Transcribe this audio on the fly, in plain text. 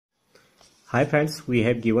Hi friends, we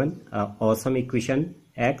have given an awesome equation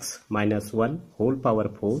x minus 1 whole power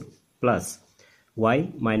 4 plus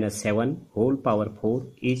y minus 7 whole power 4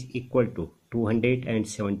 is equal to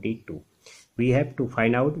 272. We have to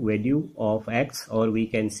find out value of x, or we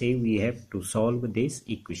can say we have to solve this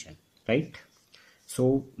equation, right?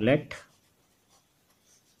 So let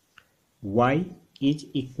y is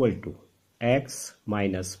equal to x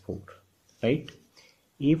minus 4, right?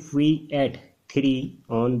 If we add 3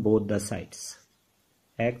 on both the sides,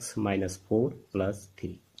 x minus 4 plus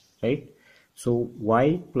 3, right? So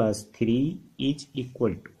y plus 3 is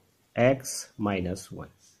equal to x minus 1,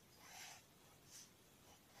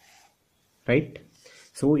 right?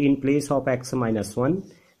 So in place of x minus 1,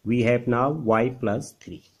 we have now y plus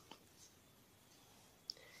 3.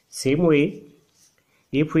 Same way,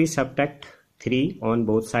 if we subtract 3 on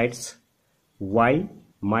both sides, y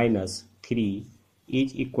minus 3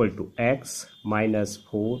 is equal to x minus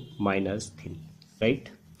 4 minus 3, right?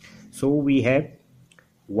 So we have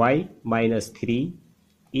y minus 3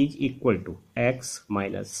 is equal to x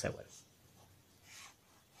minus 7,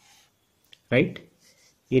 right?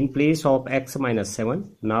 In place of x minus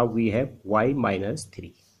 7, now we have y minus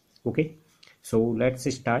 3. Okay, so let's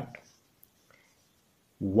start.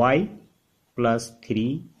 Y plus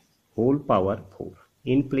 3 whole power 4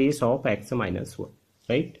 in place of x minus 1,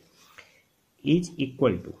 right, is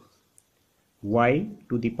equal to y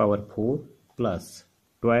to the power 4 plus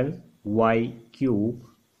 12y cube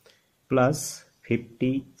plus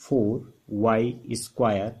 54y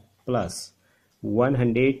square plus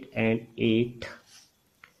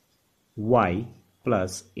 108y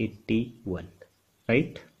plus 81,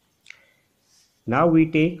 right? Now we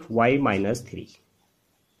take y minus 3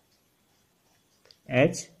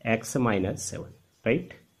 as x minus 7,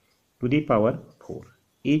 right, to the power 4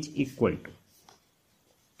 is equal to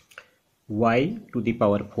y to the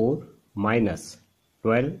power 4 minus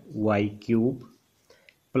 12y cube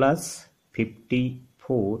plus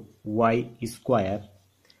 54y square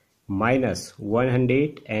minus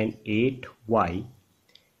 108y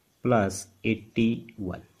plus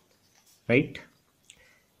 81, right?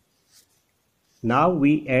 Now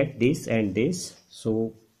we add this and this,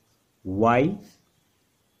 so y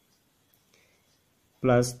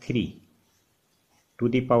plus 3 to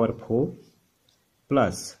the power 4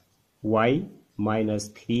 plus y minus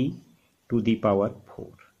 3 to the power 4,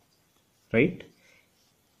 right,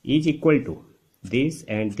 is equal to this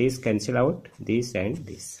and this cancel out, this and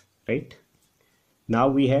this, right? Now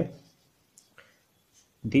we have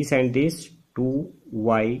this and this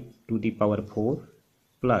 2y to the power 4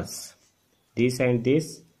 plus this and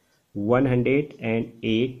this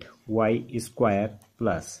 108y square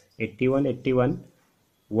plus 81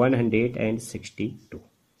 162,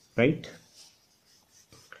 right?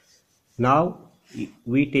 Now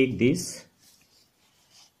we take this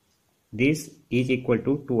is equal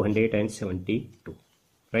to 272,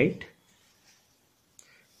 right?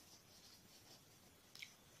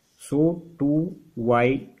 So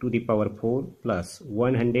 2y to the power 4 plus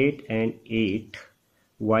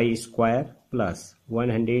 108y square plus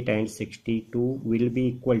 162 will be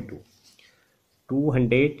equal to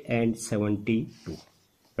 272,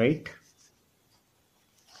 right?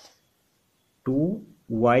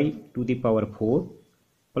 2y to the power 4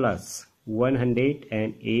 plus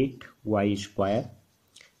 108y square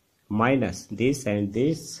minus this and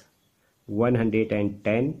this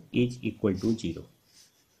 110 is equal to 0.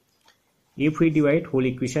 If we divide whole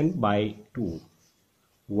equation by 2,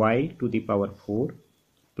 y to the power 4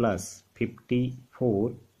 plus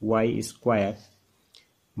 54y square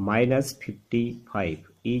minus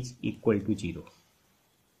 55 is equal to 0.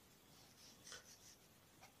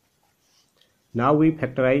 Now we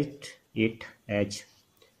factorized it as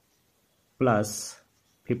plus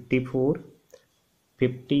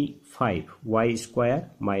 55y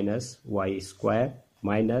square minus y square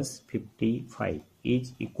minus 55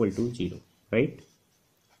 is equal to 0, right?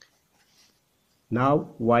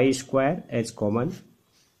 Now y square as common,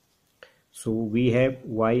 so we have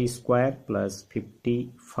y square plus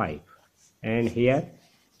 55, and here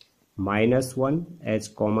minus 1 as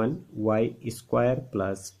common, y square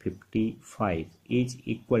plus 55 is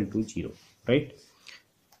equal to 0, right?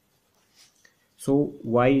 So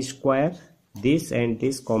y square, this and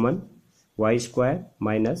this common, y square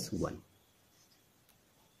minus 1,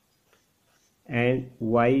 and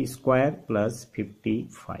y square plus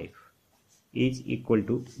 55 is equal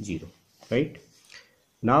to 0, right?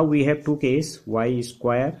 Now we have two cases, y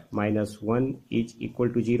square minus 1 is equal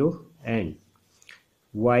to 0 and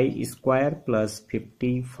y square plus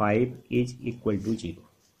 55 is equal to 0,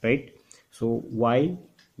 right? So y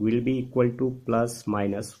will be equal to plus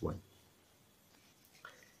minus 1.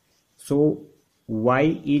 So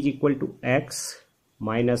y is equal to x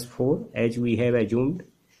minus 4, as we have assumed.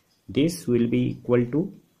 This will be equal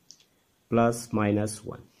to plus minus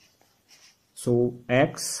 1. So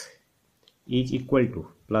x is equal to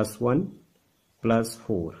plus 1 plus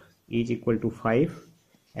 4 is equal to 5,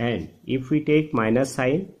 and if we take minus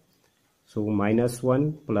sign, so minus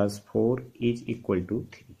 1 plus 4 is equal to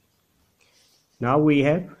 3. Now we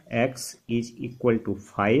have x is equal to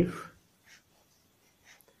 5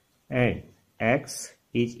 and x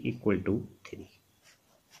is equal to 3,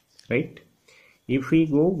 right? If we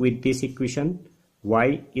go with this equation,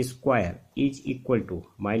 y square is equal to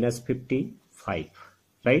minus 55,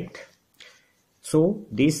 right? So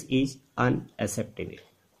this is unacceptable,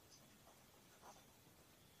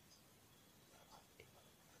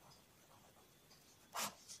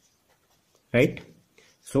 right?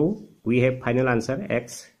 So we have final answer,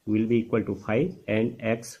 x will be equal to 5 and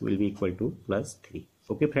x will be equal to plus 3.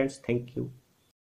 Okay friends, thank you.